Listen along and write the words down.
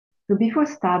So before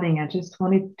starting, I just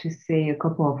wanted to say a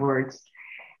couple of words.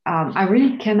 I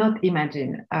really cannot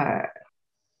imagine a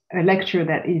lecture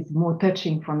that is more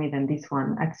touching for me than this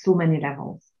one at so many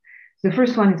levels. The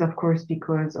first one is, of course,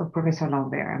 because of Professor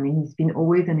Lambert. I mean, he's been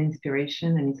always an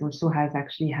inspiration, and he also has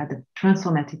actually had a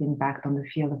transformative impact on the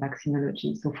field of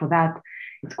vaccinology. So for that,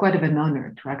 it's quite of an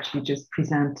honor to actually just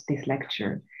present this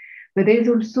lecture. But there's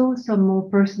also some more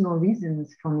personal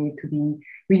reasons for me to be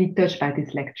really touched by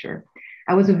this lecture.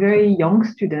 I was a very young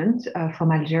student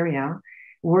from Algeria,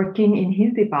 working in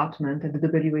his department at the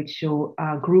WHO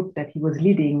group that he was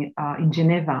leading in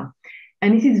Geneva.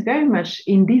 And this is very much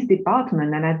in this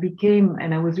department,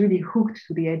 and I was really hooked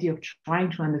to the idea of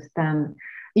trying to understand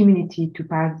immunity to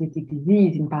parasitic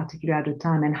disease in particular at the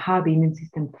time, and how the immune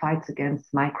system fights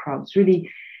against microbes.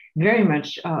 Really very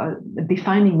much a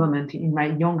defining moment in my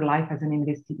young life as an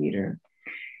investigator.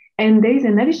 And there's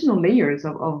an additional layers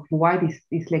of why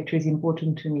this lecture is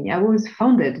important to me. I was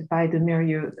founded by the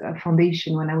Marriott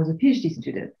Foundation when I was a PhD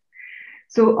student.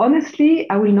 So honestly,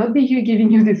 I will not be here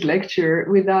giving you this lecture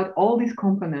without all these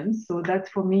components. So that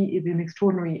for me is an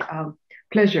extraordinary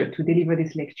pleasure to deliver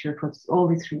this lecture for all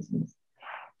these reasons.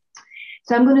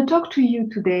 So I'm going to talk to you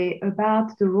today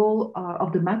about the role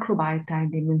of the microbiota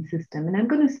in the immune system. And I'm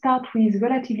going to start with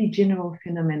relatively general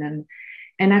phenomenon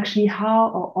and actually how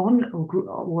our own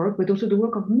work, but also the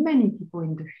work of many people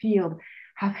in the field,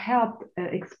 have helped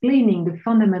explaining the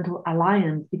fundamental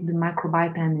alliance between the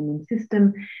microbiota and the immune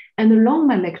system. And along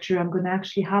my lecture, I'm going to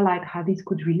actually highlight how this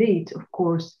could relate, of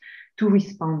course, to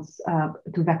response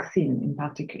to vaccine in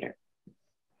particular.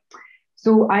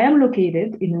 So I am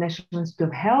located in the National Institute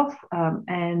of Health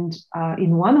and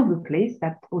in one of the places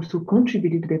that also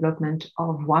contributed to the development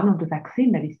of one of the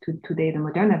vaccine that is today the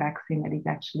Moderna vaccine, that is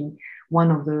actually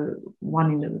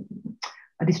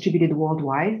distributed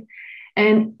worldwide.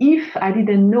 And if I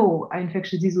didn't know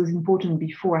infectious disease was important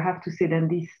before, I have to say that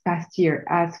this past year,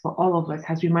 as for all of us,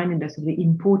 has reminded us of the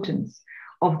importance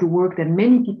of the work that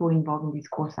many people involved in this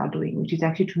course are doing, which is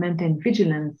actually to maintain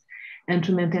vigilance and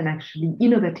to maintain actually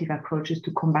innovative approaches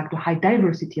to combat the high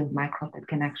diversity of microbes that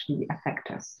can actually affect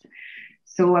us.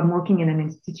 So I'm working in an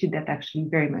institute that actually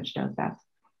very much does that.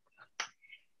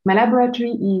 My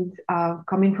laboratory is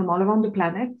coming from all around the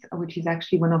planet, which is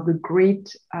actually one of the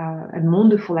great and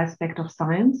wonderful aspects of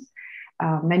science.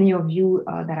 Many of you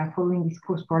that are following this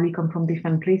course probably come from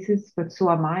different places, but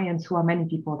so am I, and so are many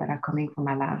people that are coming from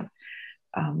my lab.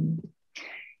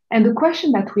 And the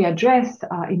question that we address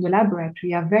in the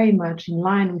laboratory are very much in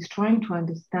line with trying to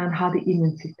understand how the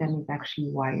immune system is actually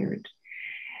wired.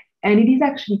 And it is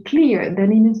actually clear that the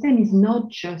immune system is not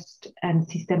just a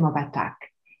system of attack.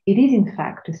 It is, in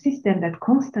fact, a system that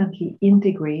constantly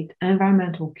integrates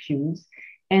environmental cues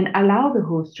and allow the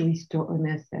host to restore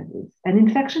homeostasis. And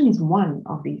infection is one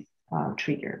of these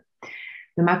triggers.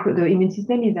 The immune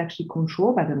system is actually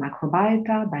controlled by the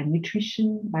microbiota, by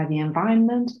nutrition, by the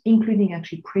environment, including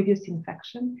actually previous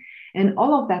infection. And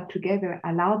all of that together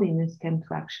allow the immune system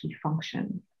to actually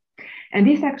function. And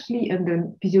this actually, under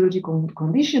physiological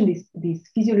condition, this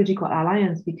physiological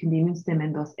alliance between the immune system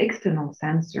and those external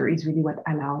sensors is really what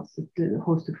allows the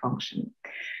host to function.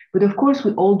 But of course,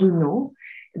 we all do know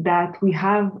that we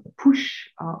have pushed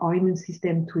our immune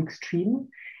system to extreme,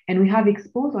 and we have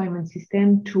exposed our immune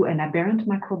system to an aberrant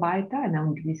microbiota, and I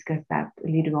will discuss that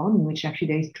later on, in which actually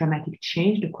there is dramatic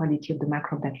change, the quality of the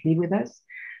microbes that live with us.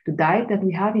 The diet that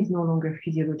we have is no longer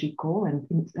physiological, and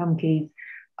in some cases,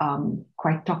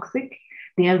 quite toxic.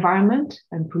 The environment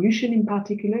and pollution in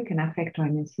particular can affect our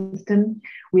immune system.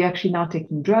 We're actually now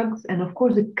taking drugs, and of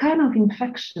course, the kind of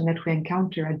infection that we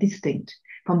encounter are distinct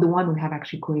from the one we have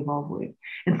actually co-evolved with.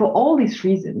 And for all these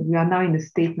reasons, we are now in the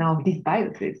state now of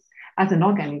dysbiosis as an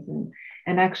organism.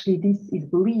 And actually, this is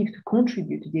believed to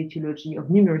contribute to the etiology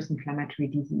of numerous inflammatory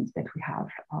diseases that we have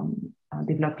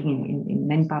developing in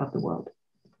many parts of the world.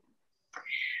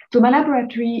 So my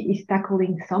laboratory is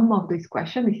tackling some of these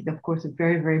questions. This is, of course, a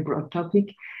very, very broad topic,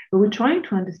 but we're trying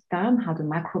to understand how the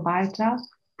microbiota,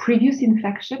 previous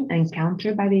infection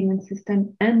encountered by the immune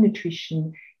system, and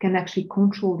nutrition can actually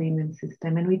control the immune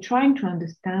system. And we're trying to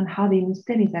understand how the immune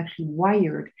system is actually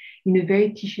wired in a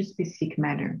very tissue-specific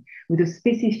manner, with a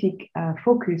specific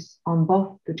focus on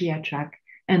both the GI tract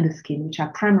and the skin, which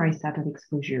are primary sites of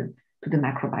exposure to the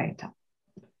microbiota.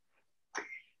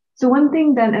 So one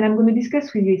thing then, and I'm going to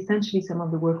discuss with you essentially some of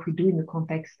the work we do in the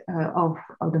context of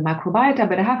the microbiota,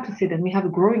 but I have to say that we have a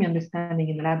growing understanding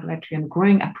in the laboratory and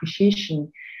growing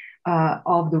appreciation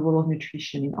of the role of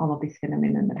nutrition in all of this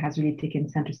phenomenon that has really taken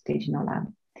center stage in our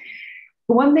lab.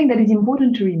 But one thing that is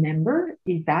important to remember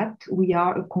is that we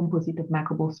are a composite of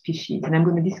microbial species, and I'm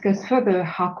going to discuss further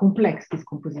how complex this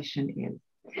composition is.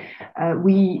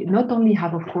 We not only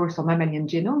have, of course, our mammalian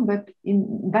genome, but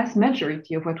in vast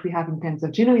majority of what we have in terms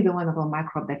of genome is the one of our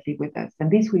microbes that live with us. And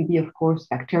this will be, of course,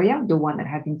 bacteria, the one that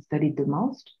have been studied the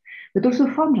most, but also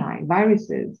fungi,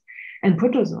 viruses, and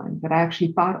protozoans that are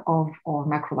actually part of our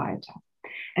microbiota.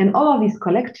 And all of these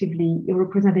collectively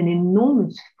represent an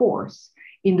enormous force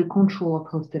in the control of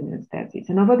host homeostasis.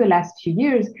 And over the last few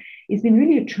years, it's been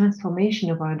really a transformation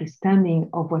of our understanding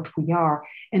of what we are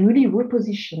and really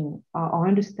reposition our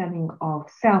understanding of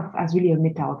self as really a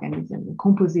meta-organism, a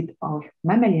composite of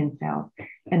mammalian cells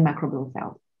and microbial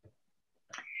cells.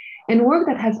 And work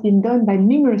that has been done by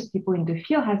numerous people in the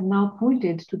field has now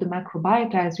pointed to the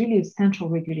microbiota as really a central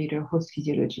regulator of host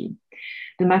physiology.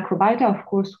 The microbiota, of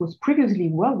course, was previously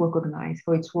well recognized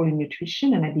for its role in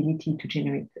nutrition and ability to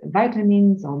generate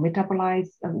vitamins or metabolize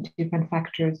different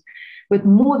factors. But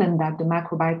more than that, the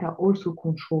microbiota also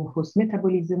controls host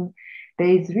metabolism. There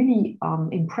is really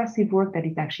impressive work that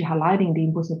is actually highlighting the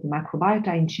importance of the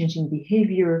microbiota in changing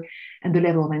behavior and the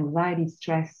level of anxiety,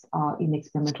 stress in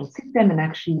experimental system, and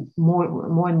actually more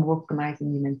and more recognized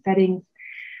in human settings.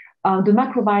 The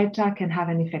microbiota can have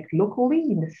an effect locally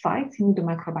in the sites in which the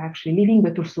microbiota actually living,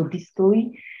 but also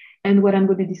distally. And what I'm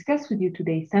going to discuss with you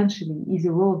today essentially is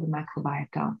the role of the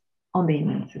microbiota on the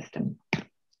immune system.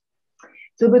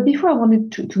 So, but before I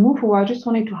wanted to move forward, I just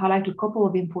wanted to highlight a couple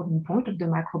of important points of the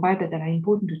microbiota that are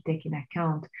important to take in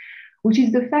account, which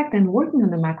is the fact that working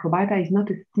on the microbiota is not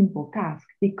a simple task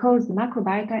because the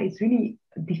microbiota is really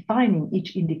defining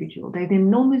each individual. There's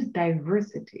enormous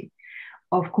diversity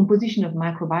of composition of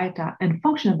microbiota and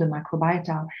function of the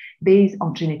microbiota based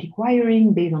on genetic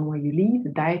wiring, based on where you live, the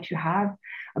diet you have,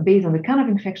 based on the kind of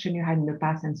infection you had in the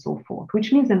past and so forth,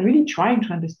 which means I'm really trying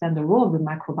to understand the role of the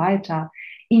microbiota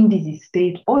in disease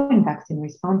state or in vaccine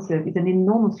responses is an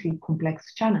enormously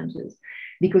complex challenge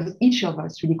because each of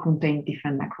us really contain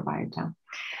different microbiota.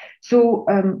 So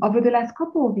over the last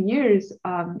couple of years,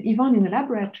 Yvonne in the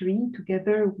laboratory,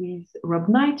 together with Rob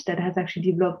Knight, that has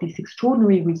actually developed this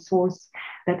extraordinary resource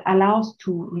that allows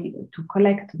to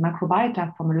collect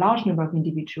microbiota from a large number of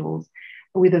individuals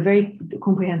with a very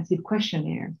comprehensive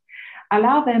questionnaire,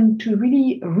 allow them to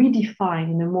really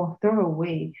redefine in a more thorough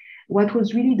way what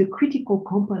was really the critical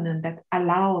component that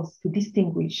allows to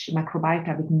distinguish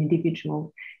microbiota within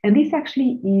individuals. And this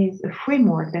actually is a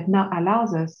framework that now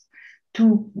allows us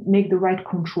to make the right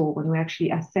control when we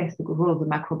actually assess the role of the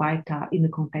microbiota in the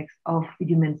context of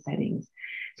human settings.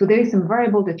 So there is some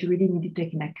variable that you really need to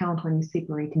take into account when you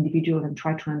separate individuals and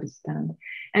try to understand.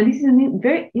 And this is a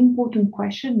very important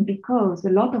question because a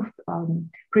lot of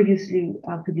previously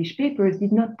published papers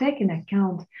did not take into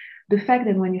account the fact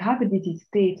that when you have a disease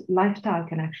state, lifestyle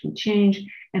can actually change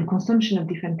and consumption of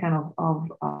different kind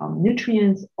of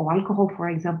nutrients or alcohol, for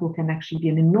example, can actually be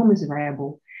an enormous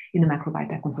variable in the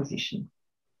microbiota composition.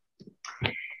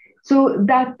 So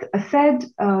that said,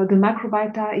 the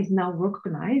microbiota is now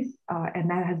recognized, and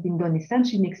that has been done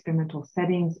essentially in experimental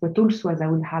settings, but also, as I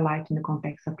will highlight in the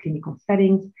context of clinical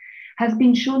settings, has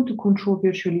been shown to control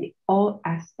virtually all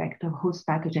aspects of host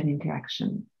pathogen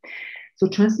interaction. So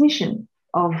transmission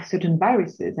of certain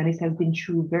viruses, and this has been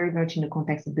true very much in the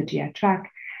context of the GI tract,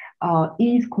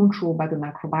 is controlled by the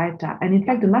microbiota. And in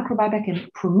fact, the microbiota can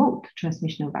promote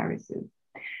transmission of viruses.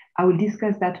 I will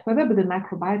discuss that further, but the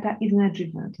microbiota is an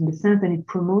adjuvant in the sense that it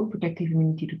promotes protective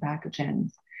immunity to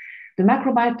pathogens. The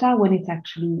microbiota, when it's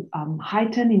actually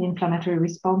heightened in inflammatory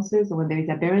responses or when there is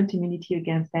aberrant immunity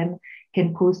against them,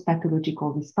 can cause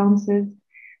pathological responses.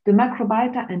 The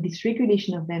microbiota and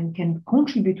dysregulation of them can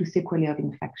contribute to sequelae of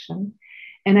infection.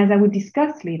 And as I will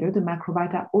discuss later, the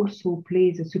microbiota also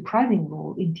plays a surprising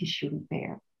role in tissue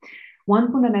repair.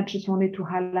 One point that I just wanted to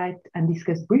highlight and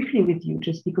discuss briefly with you,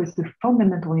 just because the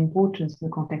fundamental importance in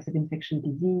the context of infectious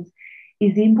disease,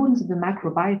 is the importance of the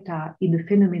microbiota in the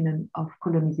phenomenon of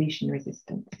colonization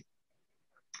resistance.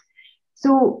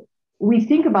 So we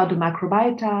think about the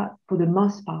microbiota for the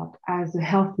most part as a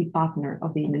healthy partner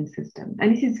of the immune system.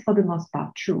 And this is for the most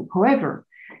part true. However,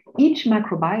 each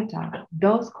microbiota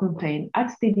does contain,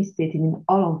 at steady state in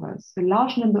all of us, a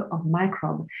large number of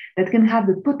microbes that can have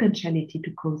the potentiality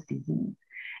to cause disease.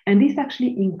 And this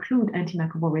actually includes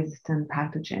antimicrobial resistant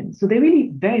pathogens. So they're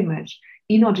really very much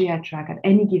in our GI tract at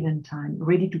any given time,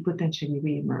 ready to potentially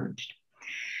reemerge.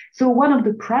 So one of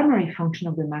the primary functions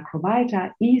of the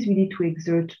microbiota is really to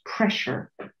exert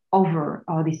pressure over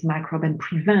this microbe and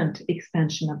prevent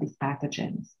expansion of these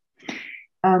pathogens.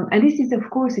 And this is, of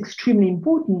course, extremely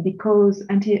important because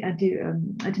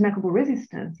antimicrobial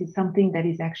resistance is something that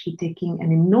is actually taking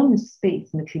an enormous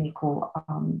space in the clinical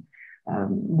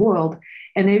world.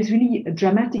 And there's really a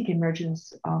dramatic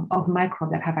emergence of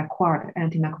microbes that have acquired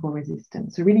antimicrobial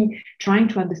resistance. So really trying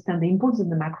to understand the importance of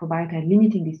the microbiota and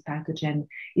limiting this pathogen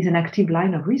is an active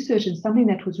line of research, and something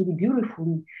that was really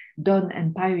beautifully done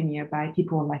and pioneered by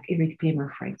people like Eric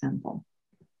Paymer, for example.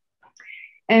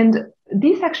 And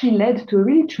this actually led to a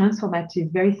really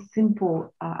transformative, very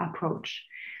simple approach,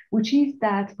 which is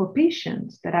that for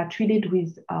patients that are treated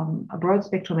with a broad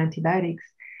spectrum antibiotics,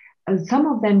 some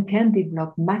of them can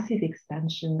develop massive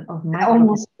expansion of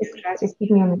microbes.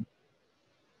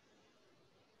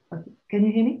 Can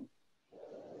you hear me?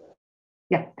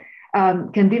 Yeah.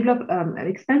 Can develop an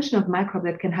expansion of microbes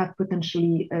that can have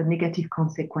potentially negative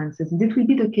consequences. This will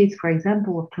be the case, for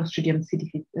example, of Clostridium C.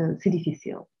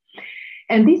 difficile.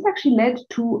 And this actually led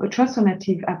to a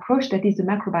transformative approach that is the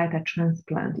microbiota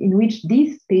transplant, in which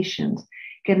these patients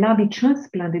can now be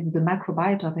transplanted with the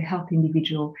microbiota of a healthy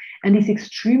individual. And this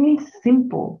extremely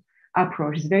simple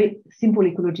approach, this very simple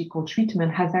ecological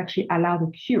treatment, has actually allowed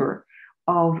a cure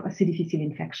of a C. difficile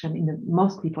infection in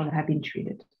most people that have been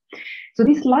treated. So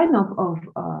this line of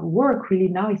work really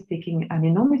now is taking an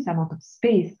enormous amount of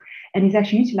space and is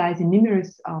actually utilized in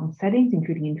numerous settings,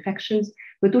 including infectious,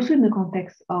 but also in the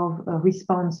context of a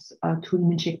response to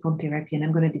immune checkpoint therapy. And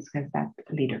I'm going to discuss that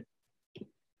later.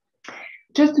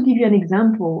 Just to give you an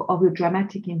example of the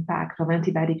dramatic impact of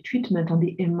antibiotic treatment on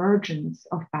the emergence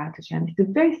of pathogens, it's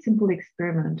a very simple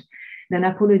experiment that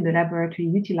Apollo in the laboratory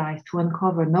utilized to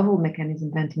uncover novel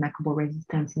mechanisms of antimicrobial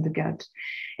resistance in the gut.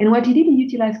 And what he did, he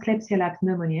utilized Klebsiella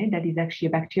pneumoniae, that is actually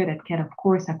a bacteria that can, of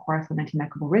course, acquire some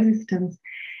antimicrobial resistance,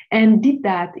 and did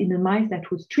that in a mice that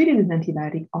was treated with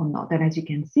antibiotic or not. And as you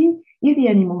can see, if the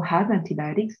animal has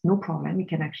antibiotics, no problem, you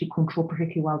can actually control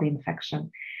perfectly well the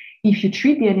infection. If you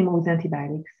treat the animal with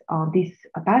antibiotics, this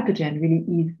pathogen really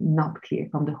is not clear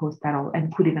from the host at all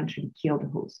and could eventually kill the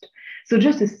host. So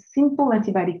just a simple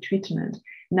antibiotic treatment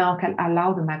now can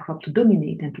allow the microbe to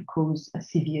dominate and to cause a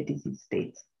severe disease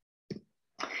state.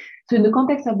 So in the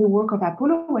context of the work of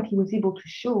Apollo, what he was able to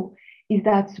show is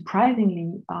that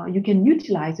surprisingly, you can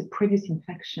utilize a previous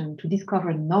infection to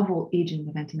discover novel agents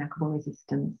of antimicrobial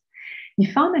resistance. He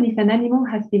found that if an animal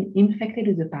has been infected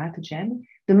with a pathogen,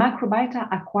 the microbiota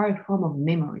acquire a form of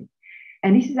memory.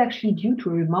 And this is actually due to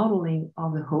a remodeling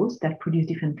of the host that produce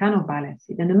different kinds of bile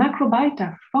acid. And the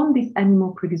microbiota from this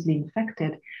animal previously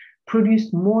infected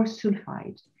produced more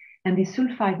sulfide. And the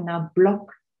sulfide now block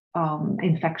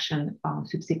infection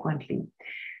subsequently.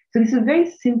 So this is a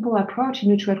very simple approach in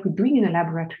which what we're doing in the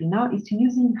laboratory now is to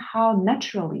using how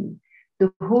naturally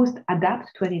the host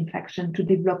adapts to an infection to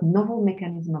develop novel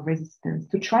mechanisms of resistance,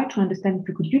 to try to understand if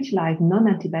we could utilize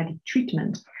non-antibiotic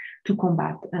treatment to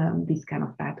combat these kind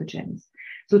of pathogens.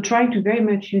 So trying to very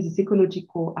much use this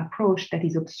ecological approach that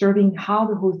is observing how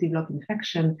the host develop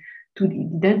infection to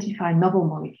identify novel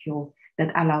molecules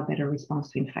that allow better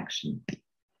response to infection.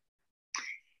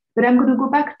 But I'm going to go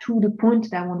back to the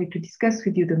point that I wanted to discuss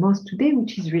with you the most today,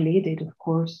 which is related, of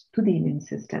course, to the immune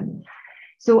system.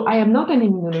 So I am not an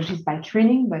immunologist by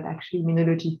training, but actually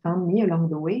immunology found me along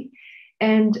the way.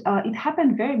 And it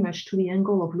happened very much to the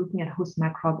angle of looking at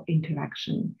host-microbe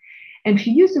interaction. And a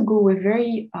few years ago, we're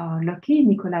very lucky,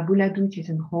 Nicolas Bouladou,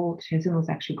 Jason Holt, Jason was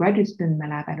actually graduate student in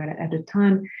my lab at the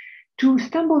time, to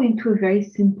stumble into a very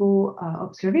simple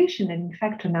observation that in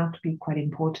fact turned out to be quite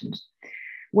important.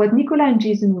 What Nicolas and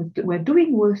Jason were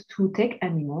doing was to take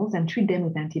animals and treat them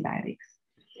with antibiotics.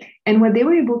 And what they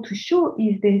were able to show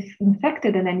is they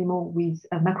infected an animal with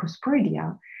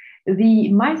macrosporidea.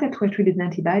 The mice that were treated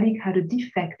with antibiotic had a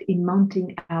defect in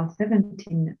mounting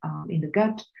IL-17 in the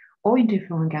gut or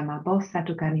interferon gamma, both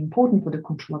cytokine important for the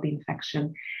control of the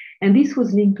infection. And this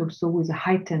was linked also with a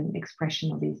heightened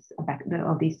expression of this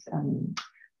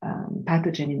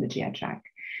pathogen in the GI tract.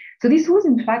 So this was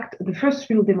in fact the first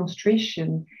real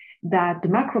demonstration that the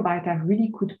microbiota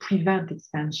really could prevent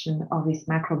expansion of this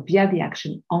microbe via the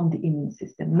action on the immune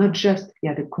system, not just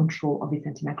via the control of this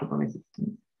antimicrobial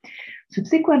resistance.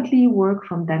 Subsequently, work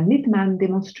from Dan Littman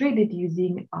demonstrated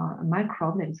using a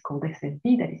microbe that is called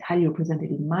SFB, that is highly represented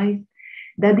in mice,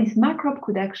 that this microbe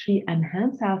could actually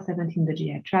enhance IL-17 in the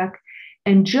GI tract,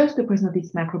 and just the presence of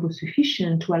this microbe was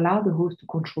sufficient to allow the host to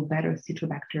control better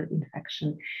Citrobacter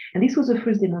infection. And this was the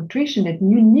first demonstration that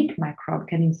unique microbe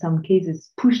can, in some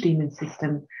cases, push the immune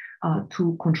system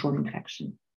to control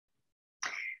infection.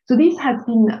 So this has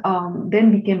been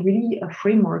then became really a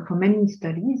framework for many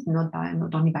studies, not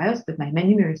only by us, but by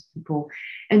many numerous people.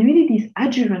 And really this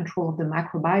adjuvant role of the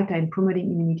microbiota in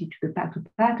promoting immunity to the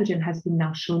pathogen has been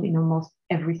now shown in almost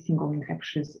every single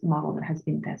infectious model that has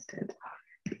been tested.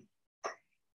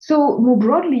 So more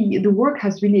broadly, the work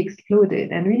has really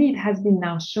exploded, and really it has been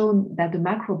now shown that the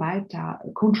microbiota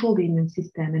control the immune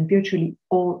system and virtually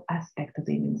all aspects of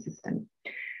the immune system.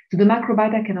 So the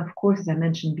microbiota can, of course, as I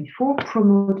mentioned before,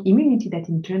 promote immunity that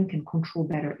in turn can control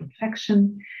better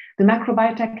infection. The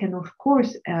microbiota can, of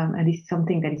course, and this is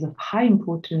something that is of high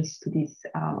importance to this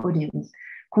audience,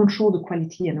 control the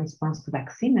quality and response to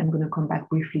vaccine. I'm going to come back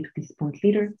briefly to this point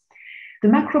later. The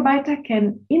microbiota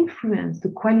can influence the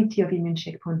quality of immune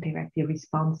checkpoint therapy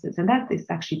responses, and that is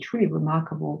actually truly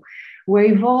remarkable. We're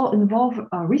involved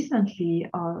recently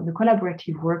the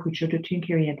collaborative work with Dr.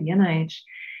 Tunkery at the NIH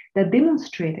that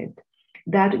demonstrated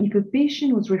that if a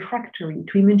patient was refractory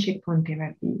to immune checkpoint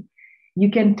therapy, you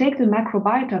can take the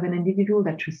microbiota of an individual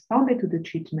that responded to the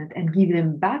treatment and give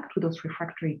them back to those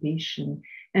refractory patients,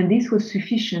 and this was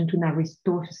sufficient to now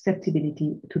restore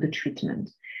susceptibility to the treatment.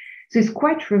 So it's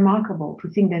quite remarkable to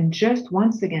think that just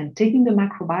once again, taking the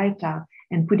microbiota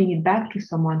and putting it back to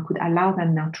someone could allow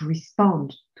them now to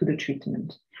respond to the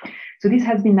treatment. So this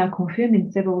has been now confirmed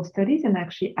in several studies, and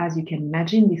actually, as you can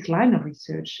imagine, this line of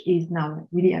research is now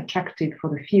really attractive for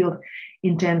the field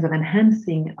in terms of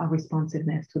enhancing our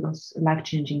responsiveness to those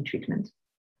life-changing treatments.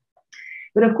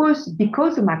 But of course,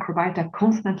 because the microbiota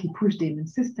constantly push the immune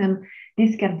system,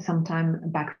 this can sometimes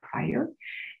backfire.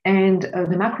 And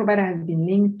the microbiota has been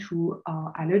linked to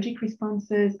allergic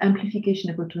responses,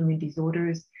 amplification of autoimmune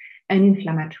disorders, and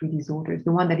inflammatory disorders.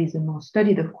 The one that is the most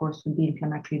studied, of course, would be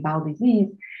inflammatory bowel disease,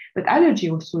 but allergy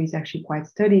also is actually quite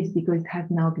studied because it has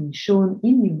now been shown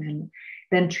in humans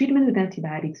that treatment with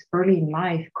antibiotics early in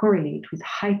life correlate with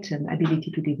heightened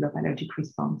ability to develop allergic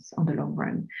response on the long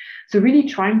run. So really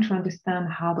trying to understand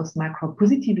how those microbes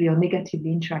positively or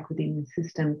negatively interact with the immune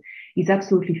system is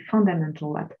absolutely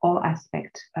fundamental at all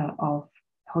aspects of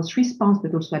host response,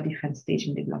 but also at different stages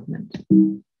in development.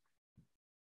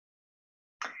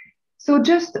 So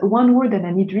just one word that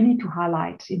I need really to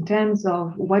highlight in terms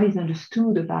of what is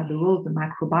understood about the role of the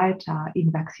microbiota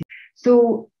in vaccine.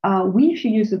 So we, a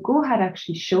few years ago, had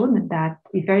actually shown that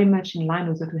it's very much in line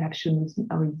with what we have shown with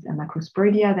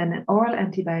Macrosporidia, then an oral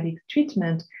antibiotic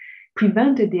treatment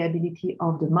prevented the ability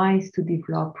of the mice to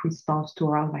develop response to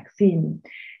oral vaccine.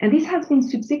 And this has been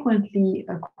subsequently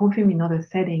confirmed in other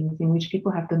settings in which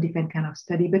people have done different kind of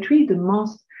study, but really the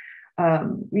most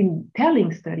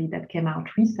telling study that came out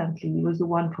recently was the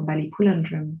one from Bali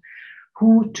Pulandrum,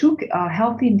 who took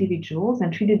healthy individuals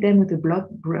and treated them with the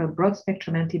broad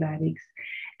spectrum antibiotics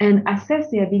and assessed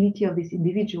the ability of this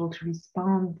individual to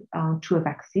respond to a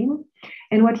vaccine.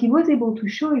 And what he was able to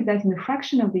show is that in a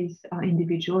fraction of these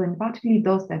individuals, and particularly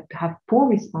those that have poor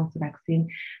response to vaccine,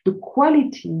 the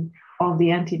quality of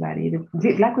the antibody, the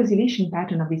glycosylation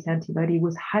pattern of this antibody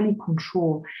was highly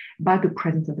controlled by the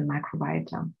presence of the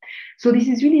microbiota. So this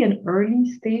is really an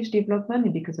early stage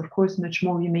development because, of course, much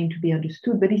more remains to be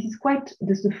understood, but this is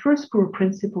the first proof of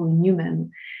principle in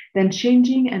humans. Then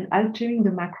changing and altering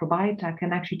the microbiota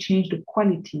can actually change the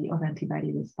quality of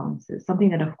antibody responses,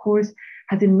 something that, of course,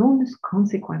 has enormous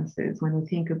consequences when we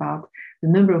think about the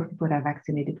number of people that are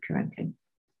vaccinated currently.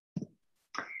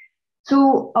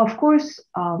 So, of course,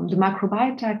 the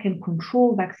microbiota can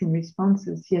control vaccine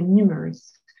responses via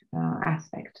numerous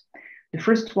aspects. The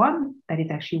first one that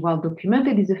is actually well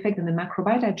documented is the fact that the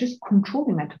microbiota just control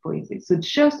hematopoiesis. So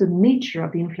just the nature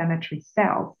of the inflammatory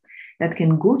cells that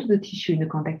can go to the tissue in the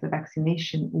context of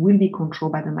vaccination will be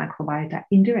controlled by the microbiota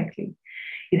indirectly.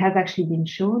 It has actually been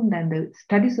shown that the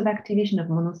status of activation of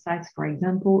monocytes, for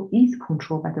example, is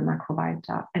controlled by the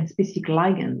microbiota and specific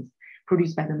ligands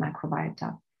produced by the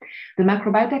microbiota. The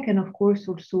microbiota can, of course,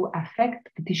 also affect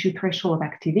the tissue threshold of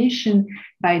activation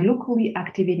by locally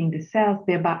activating the cells,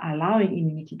 thereby allowing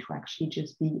immunity to actually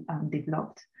just be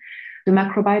developed. The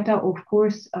microbiota, of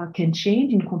course, can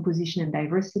change in composition and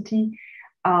diversity.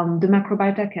 The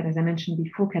microbiota can, as I mentioned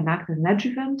before, can act as an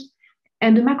adjuvant.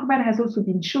 And the microbiota has also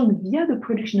been shown via the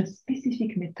production of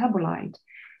specific metabolites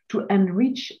to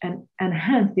enrich and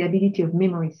enhance the ability of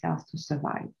memory cells to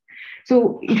survive.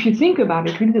 So if you think about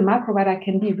it, really the microbiota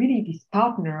can be really this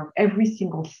partner of every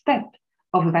single step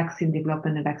of a vaccine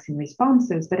development and vaccine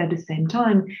responses, but at the same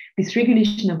time, this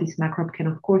regulation of this microbe can,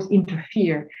 of course,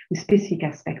 interfere with specific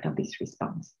aspects of this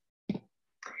response.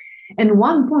 And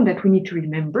one point that we need to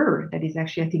remember that is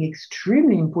actually, I think,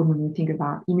 extremely important when we think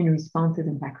about immune responses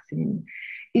and vaccine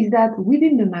is that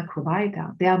within the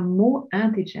microbiota, there are more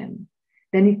antigens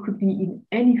than it could be in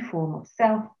any form of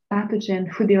self, pathogen,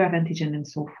 food-derived antigen, and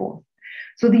so forth.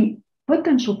 So the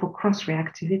potential for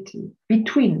cross-reactivity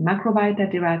between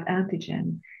microbiota-derived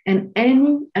antigen and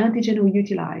any antigen we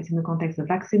utilize in the context of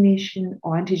vaccination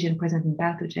or antigen present in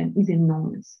pathogen is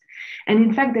enormous. And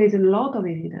in fact, there is a lot of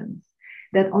evidence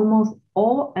that almost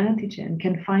all antigen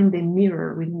can find their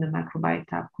mirror within the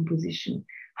microbiota composition.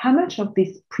 How much of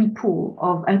this pre-pool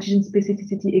of antigen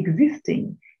specificity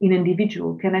existing in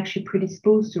individual can actually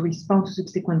predispose to respond to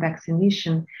subsequent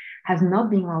vaccination has not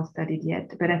been well studied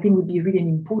yet, but I think would be really an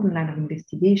important line of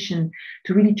investigation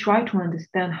to really try to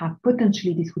understand how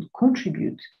potentially this would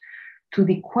contribute to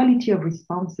the quality of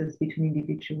responses between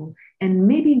individuals, and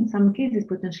maybe in some cases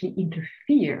potentially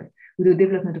interfere with the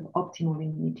development of optimal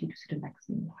immunity to certain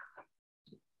vaccines.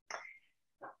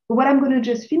 But what I'm going to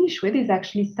just finish with is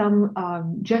actually some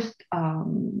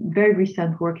very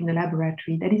recent work in the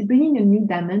laboratory that is bringing a new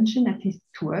dimension, at least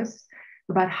to us,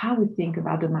 about how we think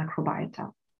about the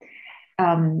microbiota.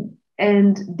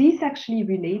 And this actually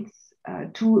relates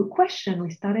to a question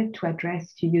we started to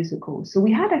address a few years ago. So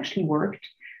we had actually worked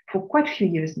for quite a few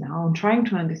years now on trying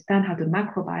to understand how the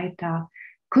microbiota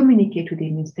communicate with the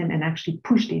immune system and actually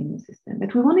push the immune system.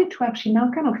 But we wanted to actually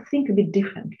now kind of think a bit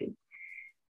differently,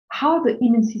 how the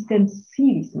immune system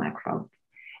sees microbes.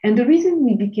 And the reason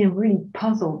we became really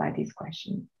puzzled by this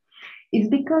question is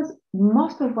because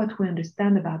most of what we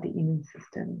understand about the immune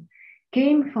system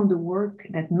came from the work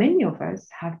that many of us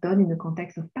have done in the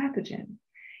context of pathogens.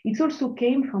 It also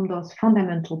came from those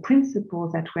fundamental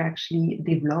principles that were actually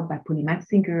developed by Polly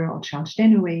Matzinger or Charles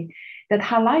Denaway that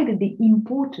highlighted the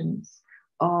importance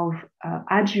of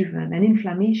adjuvant and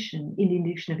inflammation in the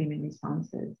induction of immune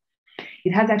responses.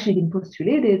 It has actually been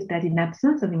postulated that in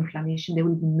absence of inflammation, there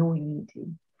will be no immunity.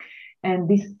 And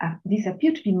this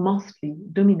appeared to be mostly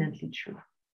dominantly true.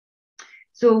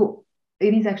 So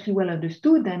it is actually well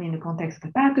understood that in the context of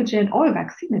a pathogen or a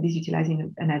vaccine that is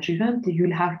utilizing an adjuvant, you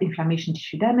will have inflammation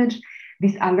tissue damage.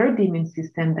 This alert the immune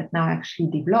system that now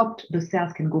actually developed, the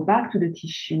cells can go back to the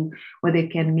tissue where they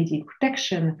can mediate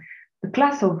protection, a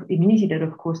class of immunity that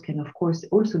of course can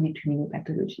also lead to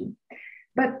immunopathology.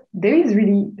 But there is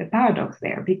really a paradox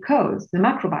there because the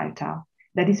microbiota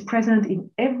that is present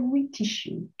in every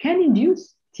tissue can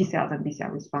induce T cells and B cell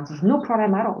responses, no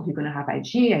problem at all. You're going to have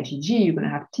IgA, IgG, you're going to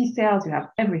have T cells, you have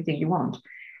everything you want.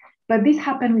 But this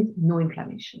happened with no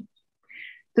inflammation.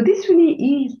 So this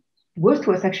really was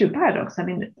to us actually a paradox. I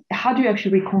mean, how do you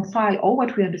actually reconcile all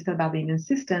what we understand about the immune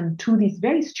system to this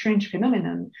very strange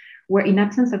phenomenon where in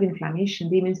absence of inflammation,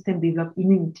 the immune system develops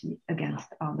immunity against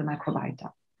the microbiota?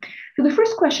 So the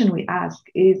first question we ask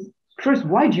is, first,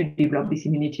 why do you develop this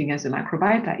immunity against the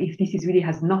microbiota if this really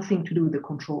has nothing to do with the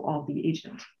control of the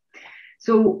agent?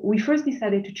 So we first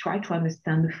decided to try to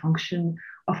understand the function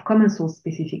of common source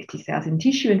specific T cells in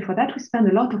tissue. And for that, we spent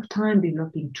a lot of time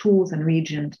developing tools and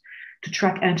reagents to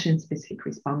track antigen specific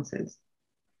responses.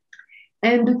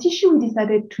 And the tissue we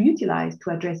decided to utilize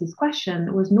to address this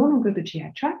question was no longer the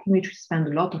GI tract, in which we spent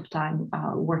a lot of time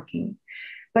working,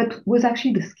 but was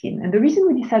actually the skin. And the reason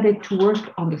we decided to work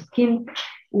on the skin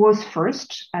was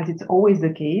first, as it's always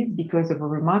the case, because of a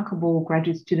remarkable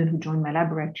graduate student who joined my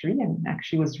laboratory and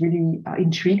actually was really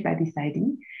intrigued by this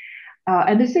idea.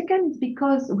 And the second is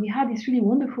because we had this really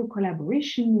wonderful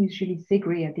collaboration with Julie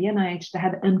Segre at the NIH that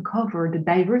had uncovered the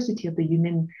diversity of the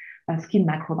human skin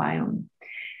microbiome.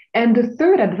 And the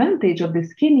third advantage of the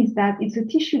skin is that it's a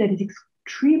tissue that is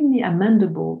extremely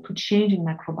amenable to change in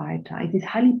microbiota. It is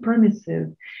highly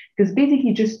permissive because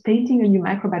basically just painting a new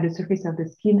microbe at the surface of the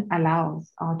skin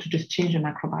allows to just change the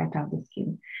microbiota of the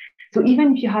skin. So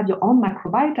even if you have your own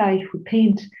microbiota, if we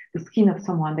paint the skin of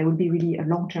someone, there will be really a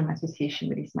long-term association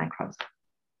with these microbes.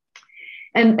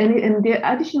 And the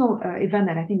additional event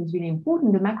that I think is really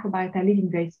important, the microbiota live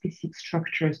in very specific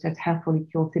structures, that's hair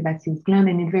follicles, sebaceous gland,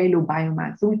 and in very low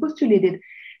biomass. So we postulated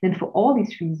that for all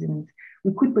these reasons,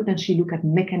 we could potentially look at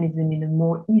mechanism in a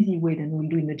more easy way than we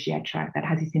do in the GI tract that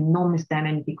has this enormous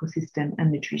dynamic ecosystem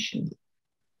and nutrition.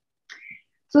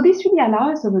 So this really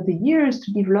allows us over the years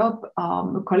to develop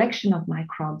a collection of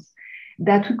microbes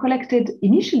that we collected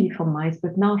initially from mice,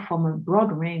 but now from a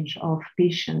broad range of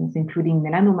patients, including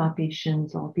melanoma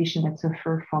patients or patients that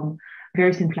suffer from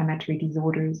various inflammatory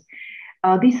disorders.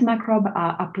 These microbes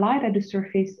are applied at the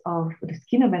surface of the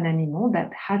skin of an animal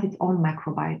that has its own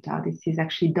microbiota. This is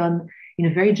actually done in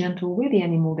a very gentle way. The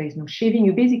animal, there is no shaving.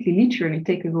 You basically literally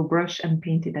take a little brush and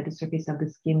paint it at the surface of the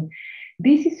skin.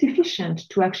 This is sufficient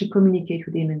to actually communicate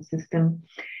with the immune system.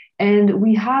 And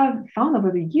we have found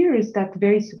over the years that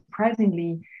very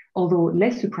surprisingly, although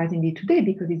less surprisingly today,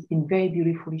 because it's been very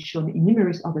beautifully shown in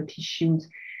numerous other tissues,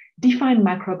 defined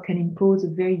microbe can impose a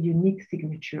very unique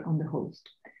signature on the host.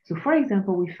 So for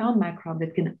example, we found microbes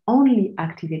that can only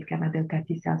activate gamma delta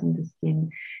T cells in the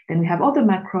skin. Then we have other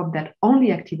microbes that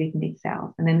only activate innate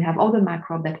cells. And then we have other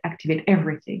microbes that activate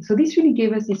everything. So this really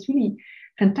gave us this really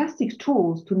fantastic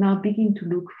tools to now begin to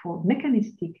look for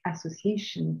mechanistic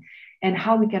association and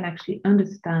how we can actually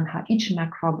understand how each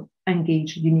microbe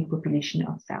engages unique population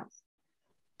of cells.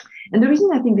 And the reason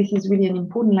I think this is really an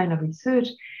important line of research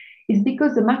is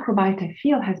because the microbiota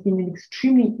field has been an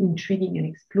extremely intriguing and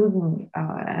exploding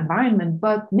environment,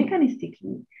 but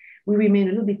mechanistically, we remain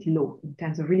a little bit low in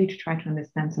terms of really to try to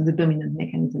understand some of the dominant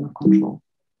mechanism of control.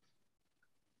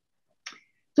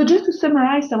 So just to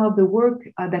summarize some of the work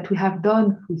that we have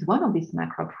done with one of these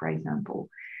microbes, for example.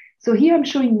 So here I'm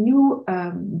showing you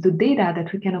the data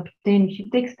that we can obtain if you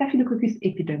take Staphylococcus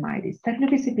epidermidis.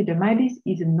 Staphylococcus epidermidis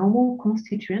is a normal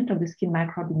constituent of the skin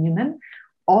microbe in humans.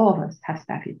 All of us have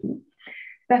Staph epi.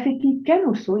 Staph epi can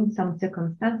also, in some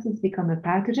circumstances, become a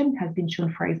pathogen. It has been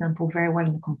shown, for example, very well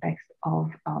in the context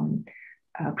of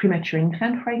premature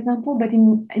infant, for example, but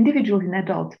in individuals, in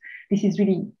adults, this is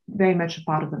really very much a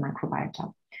part of the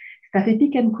microbiota. Staph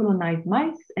epi can colonize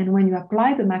mice, and when you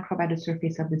apply the microbe at the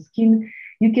surface of the skin,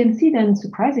 you can see then,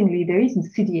 surprisingly, there is a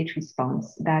CD8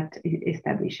 response that is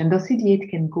established, and those CD8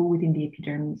 can go within the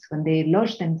epidermis when they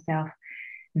lodge themselves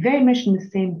very much in the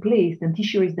same place than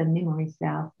tissue than memory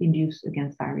cells induced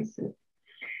against viruses.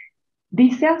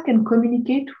 These cells can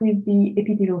communicate with the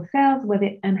epithelial cells where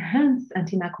they enhance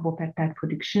antimicrobial peptide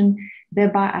production,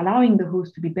 thereby allowing the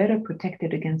host to be better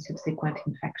protected against subsequent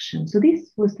infection. So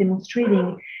this was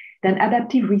demonstrating that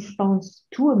adaptive response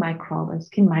to a microbe, a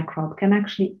skin microbe, can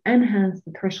actually enhance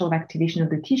the threshold of activation of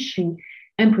the tissue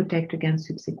and protect against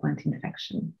subsequent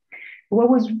infection. But what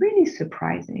was really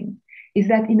surprising is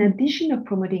that in addition of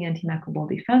promoting antimicrobial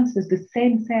defenses, the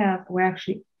same cells were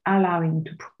actually allowing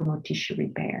to promote tissue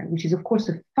repair, which is, of course,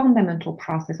 a fundamental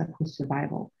process of host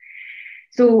survival.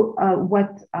 So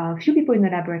what a few people in the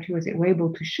laboratory were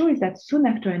able to show is that soon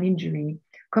after an injury,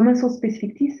 commensal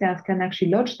specific T cells can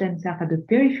actually lodge themselves at the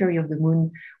periphery of the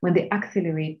wound when they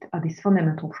accelerate this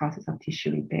fundamental process of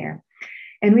tissue repair.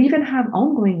 And we even have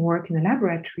ongoing work in the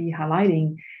laboratory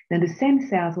highlighting that the same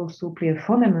cells also play a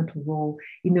fundamental role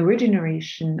in the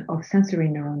regeneration of sensory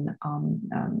neuron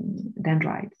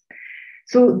dendrites.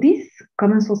 So these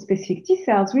commensal specific T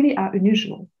cells really are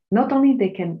unusual. Not only they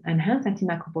can enhance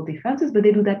antimicrobial defenses, but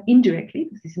they do that indirectly.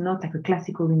 This is not like a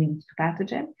classical immunity to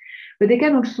pathogen, but they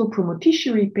can also promote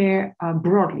tissue repair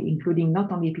broadly, including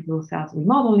not only epithelial cells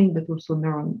remodeling, but also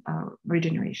neuron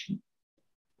regeneration.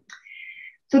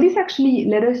 So this actually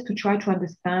led us to try to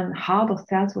understand how the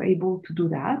cells were able to do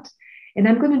that. And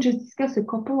I'm going to just discuss a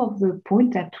couple of the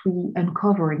points that we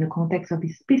uncover in the context of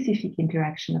this specific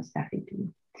interaction of Staph epi.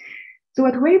 So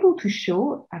what we're able to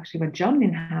show, actually what John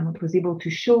Linham was able to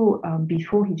show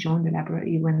before he joined the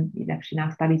laboratory, when he actually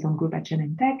now studies on group at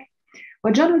Genentech,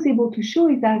 what John was able to show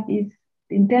is that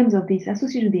in terms of this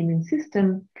association with the immune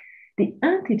system, the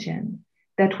antigen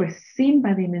that were seen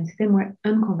by the immune system were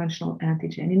unconventional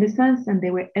antigen in the sense that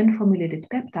they were unformulated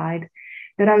peptides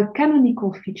that are a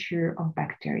canonical feature of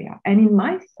bacteria. And in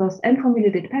mice, those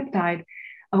unformulated peptides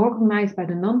are organized by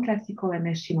the non-classical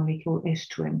MSC molecule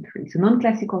H2M3. So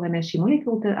non-classical MSC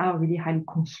molecules that are really highly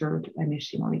conserved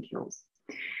MSC molecules.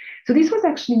 So this was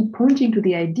actually pointing to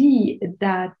the idea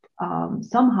that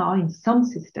somehow in some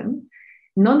system,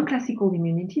 non-classical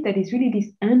immunity, that is really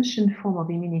this ancient form of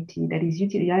immunity that is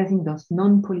utilizing those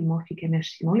non-polymorphic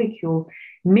MSC molecules,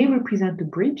 may represent the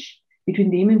bridge between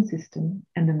the immune system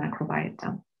and the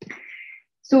microbiota.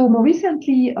 So more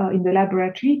recently in the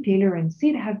laboratory, Taylor and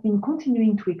Sid have been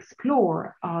continuing to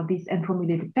explore these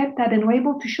unformulated peptides and were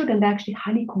able to show that they're actually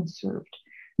highly conserved,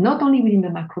 not only within the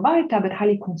microbiota, but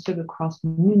highly conserved across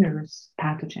numerous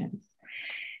pathogens.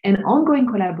 And ongoing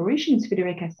collaboration with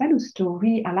Federica Salusto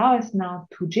really allow us now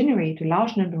to generate a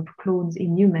large number of clones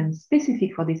in humans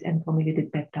specific for this unformulated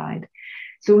peptide.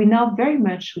 So we're now very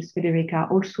much with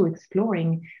Federica also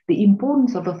exploring the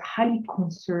importance of those highly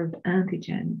conserved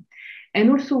antigen. And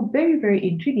also very, very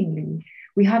intriguingly,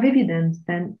 we have evidence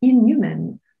that in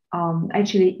human,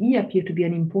 actually E appear to be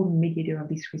an important mediator of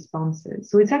these responses.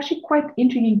 So it's actually quite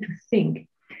intriguing to think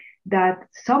that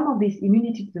some of this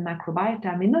immunity to the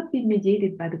microbiota may not be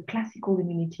mediated by the classical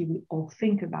immunity we all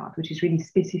think about, which is really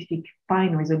specific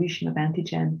fine resolution of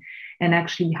antigen and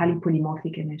actually highly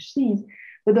polymorphic MHCs,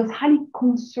 but those highly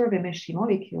conserved MHC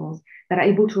molecules that are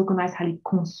able to recognize highly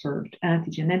conserved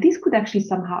antigen. And this could actually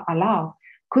somehow allow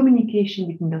communication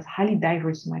between those highly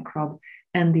diverse microbes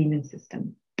and the immune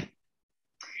system.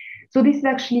 So this is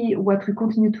actually what we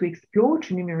continue to explore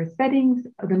through numerous settings.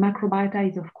 The microbiota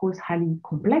is, of course, highly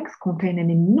complex, contain an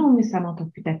enormous amount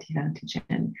of putative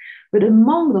antigen. But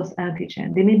among those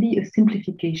antigens, there may be a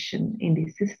simplification in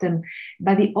this system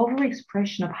by the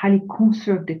overexpression of highly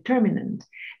conserved determinant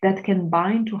that can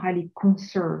bind to highly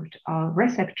conserved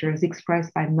receptors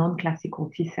expressed by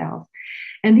non-classical T cells.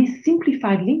 And this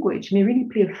simplified language may really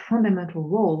play a fundamental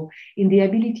role in the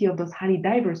ability of those highly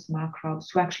diverse microbes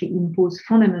to actually impose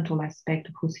fundamental aspects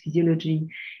of host physiology,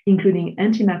 including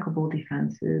antimicrobial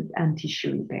defenses and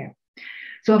tissue repair.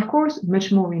 So, of course,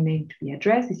 much more remains to be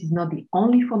addressed. This is not the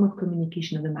only form of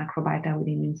communication of the microbiota with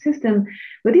the immune system,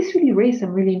 but this really raised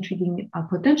some really intriguing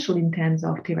potential in terms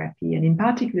of therapy. And in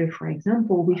particular, for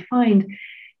example, we find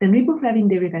that riboflavin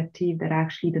derivative that are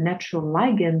actually the natural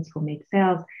ligands for MAIT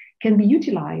cells can be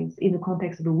utilized in the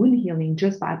context of the wound healing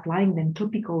just by applying them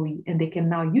topically, and they can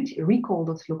now recall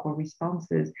those local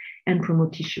responses and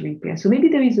promote tissue repair. So maybe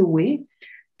there is a way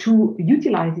to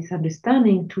utilize this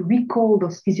understanding to recall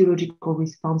those physiological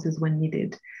responses when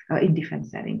needed in different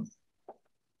settings.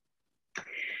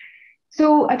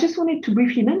 So I just wanted to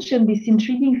briefly mention this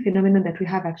intriguing phenomenon that we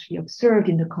have actually observed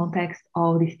in the context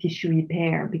of this tissue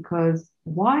repair, because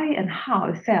why and how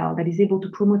a cell that is able to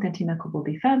promote antimicrobial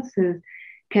defenses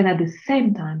can at the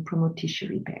same time promote tissue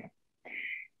repair.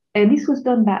 And this was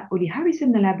done by Oli Harrison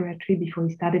in the laboratory before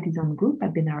he started his own group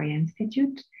at the NIAID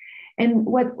Institute. And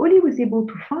what Oli was able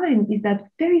to find is that,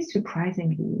 very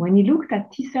surprisingly, when he looked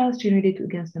at T cells generated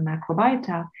against the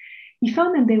microbiota, he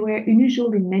found that they were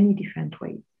unusual in many different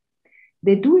ways.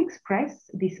 They do express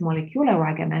this molecule,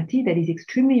 aragamati, that is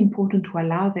extremely important to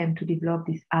allow them to develop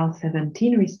this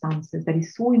IL-17 responses that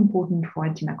is so important for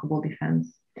antimicrobial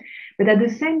defense. But at the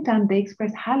same time, they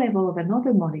express high level of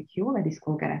another molecule that is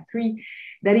called GATA3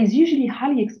 that is usually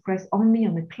highly expressed only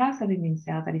on the class of immune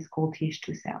cells that is called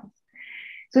Th2 cells.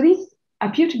 So these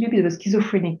appear to be a bit of a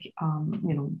schizophrenic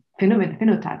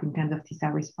phenotype in terms of T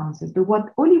cell responses. But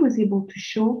what Oli was able to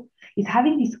show is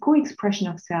having this co-expression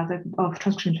of cells of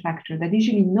transcription factor that is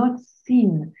usually not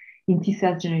seen in T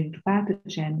cells generated to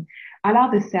pathogen, allow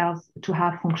the cells to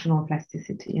have functional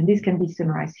plasticity. And this can be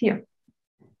summarized here.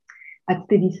 At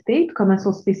steady state,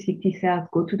 commensal specific T cells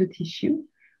go to the tissue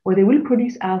where they will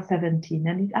produce IL-17.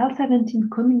 And these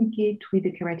IL-17 communicate with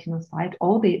the keratinocyte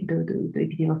or the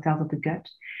epithelial cells of the gut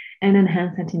and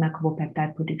enhance antimicrobial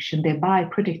peptide production, thereby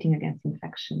protecting against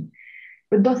infection.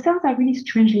 But those cells are really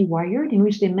strangely wired in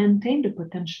which they maintain the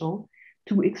potential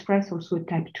to express also a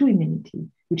type 2 immunity,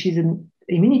 which is an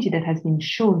immunity that has been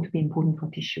shown to be important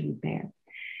for tissue repair.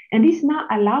 And this now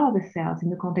allows the cells in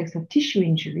the context of tissue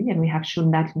injury, and we have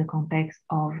shown that in the context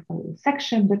of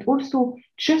section, but also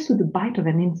just with the bite of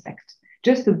an insect.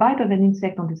 Just the bite of an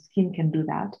insect on the skin can do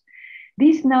that.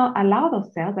 These now allow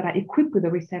those cells that are equipped with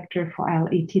a receptor for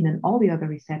IL-18 and all the other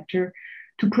receptors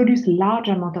to produce large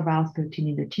amount of IL-13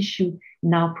 in the tissue,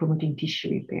 now promoting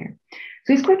tissue repair.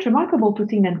 So it's quite remarkable to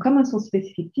think that commensal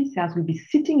specific T cells will be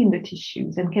sitting in the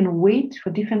tissues and can wait for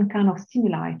different kind of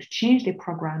stimuli to change their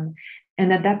program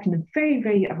and adapt in a very,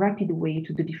 very rapid way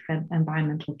to the different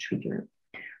environmental trigger.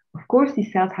 Of course,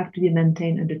 these cells have to be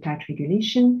maintained under tight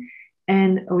regulation.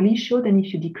 And Oli showed that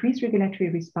if you decrease regulatory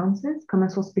responses,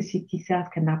 commensal specific T cells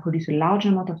can now produce a large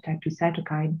amount of type 2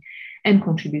 cytokine and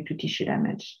contribute to tissue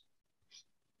damage.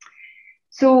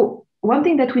 So one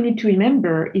thing that we need to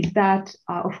remember is that,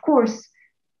 of course,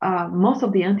 most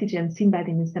of the antigens seen by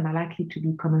the immune system are likely to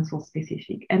be commensal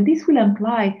specific. And this will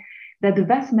imply that the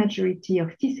vast majority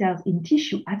of T cells in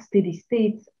tissue at steady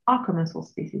states are commensal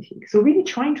specific. So really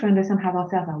trying to understand how our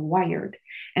cells are wired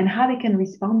and how they can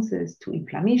respond to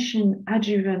inflammation,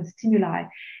 adjuvant, stimuli,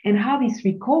 and how this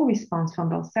recall response from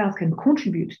those cells can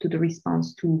contribute to the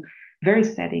response to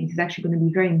various settings is actually going to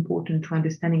be very important to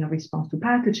understanding of response to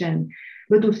pathogen,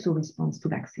 but also response to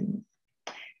vaccines.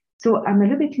 So I'm a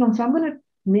little bit long, so I'm going to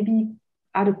maybe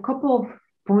add a couple of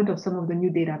points of some of the new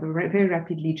data very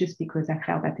rapidly, just because I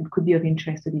felt that it could be of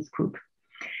interest to this group.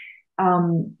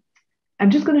 I'm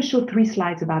just going to show 3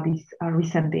 slides about this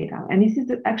recent data. And this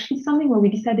is actually something where we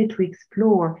decided to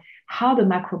explore how the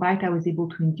microbiota was able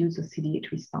to induce those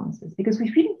CD8 responses, because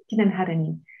we really didn't have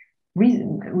any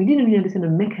reason. We didn't really understand the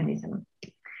mechanism.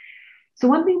 So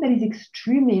one thing that is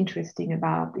extremely interesting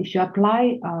about if you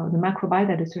apply the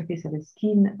microbiota at the surface of the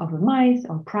skin of a mice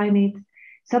or primate,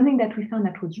 something that we found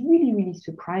that was really, really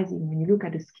surprising when you look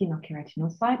at the skin or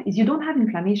keratinocyte is you don't have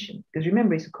inflammation, because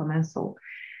remember, it's a commensal.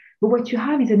 But what you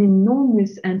have is an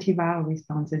enormous antiviral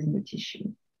responses in the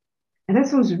tissue. And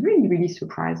that was really, really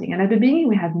surprising. And at the beginning,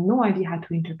 we had no idea how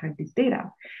to interpret this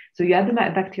data. So you add the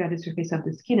bacteria at the surface of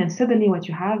the skin, and suddenly what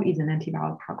you have is an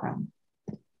antiviral program.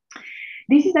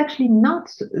 This is actually not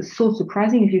so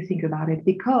surprising if you think about it,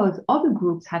 because other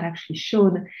groups had actually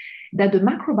shown that the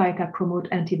microbiota promote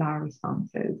antiviral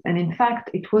responses. And in fact,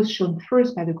 it was shown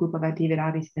first by the group of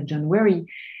ADVAC and John Werry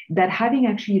that having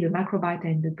actually the microbiota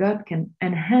in the gut can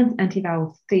enhance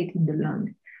antiviral state in the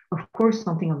lung. Of course,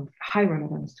 something of high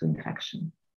relevance to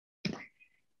infection.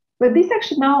 But this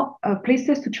actually now places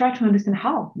us to try to understand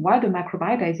why the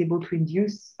microbiota is able to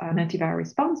induce antiviral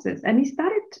responses. And it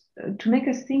started to make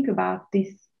us think about this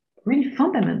really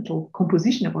fundamental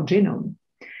composition of our genome.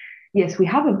 Yes, we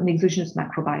have an exogenous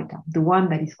microbiota, the one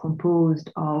that is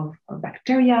composed of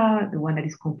bacteria, the one that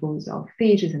is composed of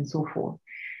phages and so forth.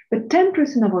 But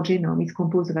 10% of our genome is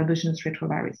composed of endogenous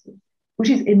retroviruses,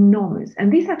 which is enormous.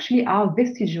 And these actually are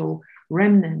vestigial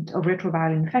remnant of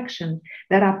retroviral infection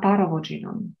that are part of our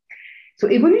genome. So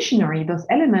evolutionary, those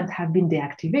elements have been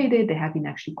deactivated, they have been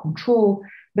actually controlled,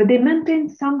 but they maintain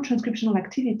some transcriptional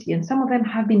activity, and some of them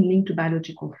have been linked to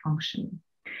biological function.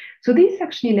 So this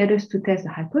actually led us to test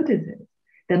the hypothesis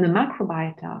that the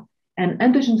microbiota and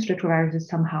endogenous retroviruses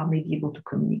somehow may be able to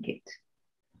communicate.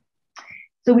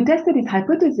 So we tested this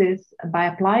hypothesis by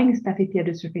applying Staph epi at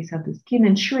the surface of the skin,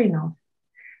 and sure enough,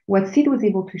 what Sid was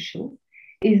able to show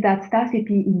is that Staph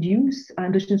epi induce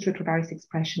endogenous retrovirus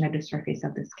expression at the surface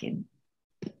of the skin.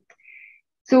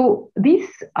 So these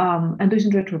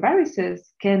endogenous retroviruses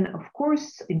can, of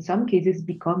course, in some cases,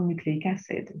 become nucleic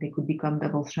acid. They could become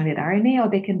double-stranded RNA, or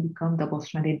they can become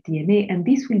double-stranded DNA. And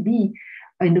this will be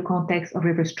in the context of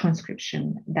reverse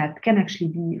transcription that can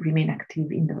actually remain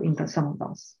active in some of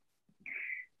those.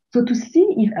 So to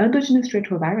see if endogenous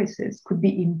retroviruses could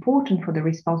be important for the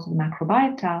response of the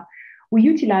microbiota, we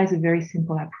utilize a very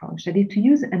simple approach, that is to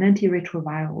use an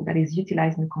antiretroviral that is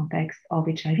utilized in the context of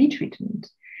HIV treatment.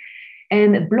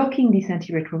 And blocking this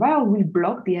antiretroviral will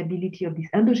block the ability of these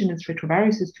endogenous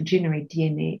retroviruses to generate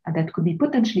DNA that could be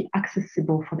potentially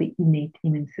accessible for the innate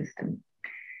immune system.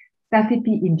 Staph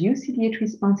epi induce CD8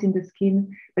 response in the skin,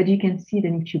 but you can see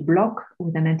that if you block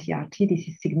with an anti-RT, this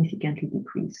is significantly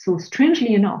decreased. So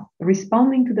strangely enough,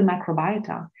 responding to the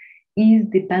microbiota is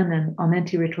dependent on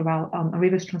antiretroviral, on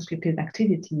reverse transcriptase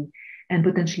activity and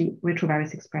potentially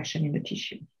retrovirus expression in the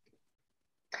tissue.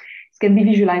 Can be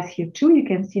visualized here too. You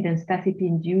can see then Staph epi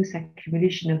induce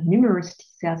accumulation of numerous T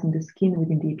cells in the skin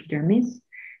within the epidermis.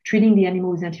 Treating the animal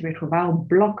with antiretroviral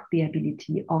block the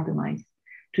ability of the mice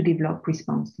to develop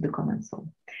response to the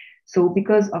commensal. So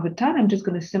because of the time, I'm just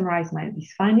going to summarize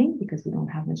this finding because we don't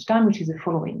have much time, which is the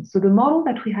following. So the model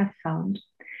that we have found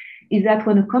is that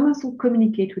when a commensal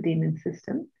communicates with the immune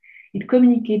system, it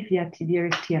communicates via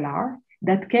various TLR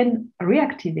that can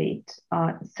reactivate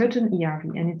certain ERV,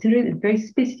 and it's a very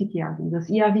specific ERV. Those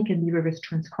ERV can be reverse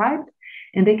transcribed,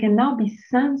 and they can now be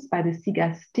sensed by the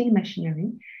SIGA STING machinery,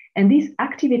 and these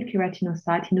activate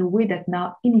keratinocytes in a way that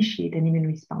now initiate an immune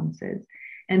responses.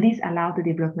 And this allows the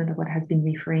development of what has been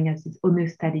referring as this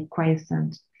homeostatic,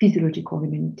 quiescent, physiological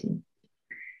immunity.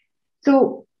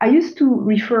 So I used to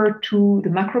refer to the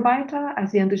microbiota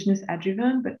as the endogenous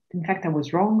adjuvant, but in fact, I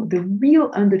was wrong. The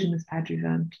real endogenous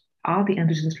adjuvant are the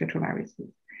endogenous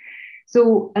retroviruses.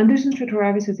 So endogenous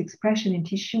retroviruses expression in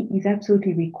tissue is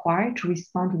absolutely required to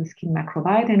respond to the skin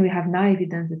microbiota, and we have now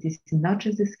evidence that this is not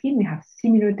just the skin. We have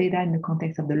similar data in the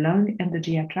context of the lung and the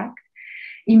GI tract.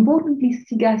 Importantly,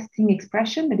 SIGA STING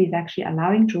expression that is actually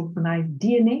allowing to recognize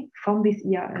DNA from this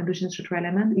endogenous retro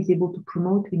element is able to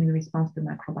promote immune response to the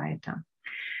microbiota.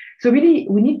 So really,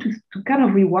 we need to kind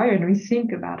of rewire and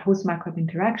rethink about host-microbe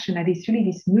interaction, and it's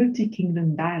really this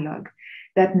multi-kingdom dialogue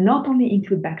that not only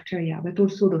include bacteria, but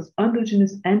also those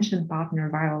endogenous ancient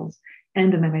partner virals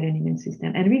and the mammalian immune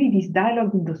system. And really this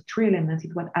dialogue in those three elements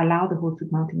is what allow the host to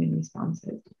mount immune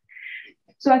responses.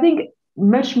 So I think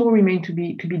much more remains to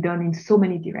be done in so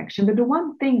many directions. But the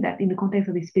one thing that in the context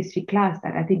of this specific class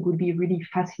that I think would be really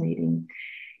fascinating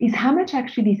is how much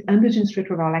actually this endogenous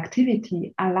retroviral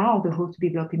activity allow the host to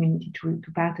develop immunity to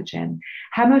pathogen,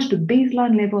 how much the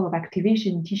baseline level of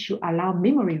activation in tissue allow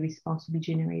memory response to be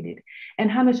generated,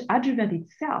 and how much adjuvant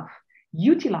itself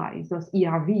utilize those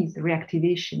ERVs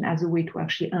reactivation as a way to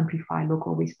actually amplify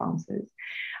local responses.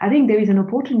 I think there is an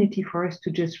opportunity for us to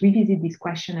just revisit this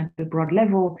question at the broad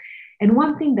level. And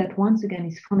one thing that once again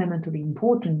is fundamentally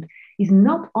important is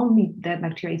not only that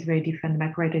bacteria is very different, the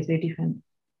microbiota is very different,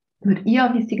 but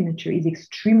ERV signature is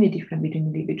extremely different between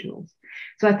individuals.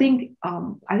 So I think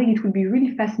it would be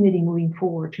really fascinating moving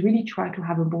forward to really try to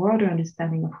have a broader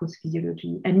understanding of host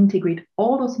physiology and integrate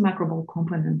all those microbial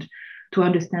components to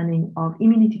understanding of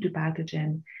immunity to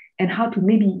pathogen and how to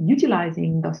maybe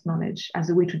utilizing those knowledge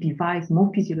as a way to devise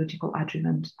more physiological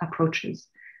adjuvant approaches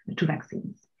to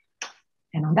vaccines.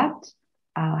 And on that,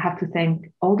 have to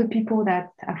thank all the people that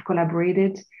have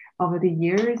collaborated over the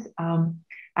years.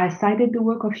 I cited the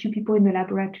work of a few people in the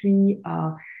laboratory,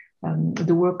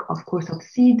 the work, of course, of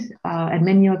Sid and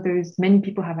many others. Many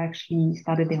people have actually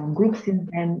started their own groups since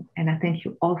then, and I thank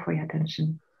you all for your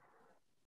attention.